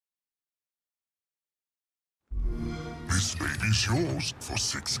is yours for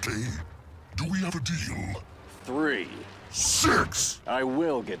 6K. Do we have a deal? 3. 6! I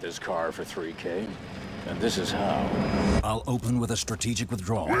will get this car for 3K. And this is how. I'll open with a strategic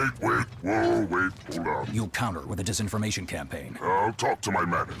withdrawal. Wait, hold on. You'll counter with a disinformation campaign. I'll talk to my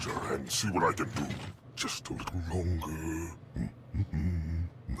manager and see what I can do. Just a little longer.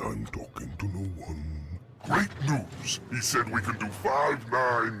 I'm talking to no one. Great news! He said we can do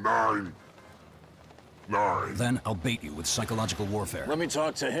 5999. Then I'll bait you with psychological warfare. Let me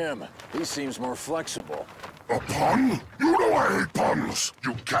talk to him. He seems more flexible. A pun? You know I hate puns!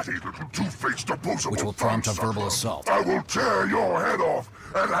 You catty little two-faced opposable Which will prompt a sucker. verbal assault. I will tear your head off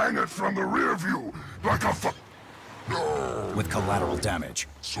and hang it from the rear view like a No! With collateral damage.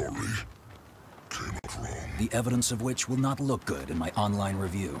 Sorry. Came out wrong. The evidence of which will not look good in my online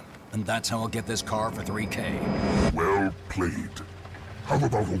review. And that's how I'll get this car for 3K. Well played. How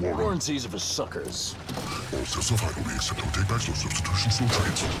about a warrant? Warranties are for suckers. All sets are finally except no takebacks, no substitutions, no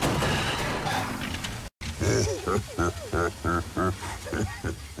trades.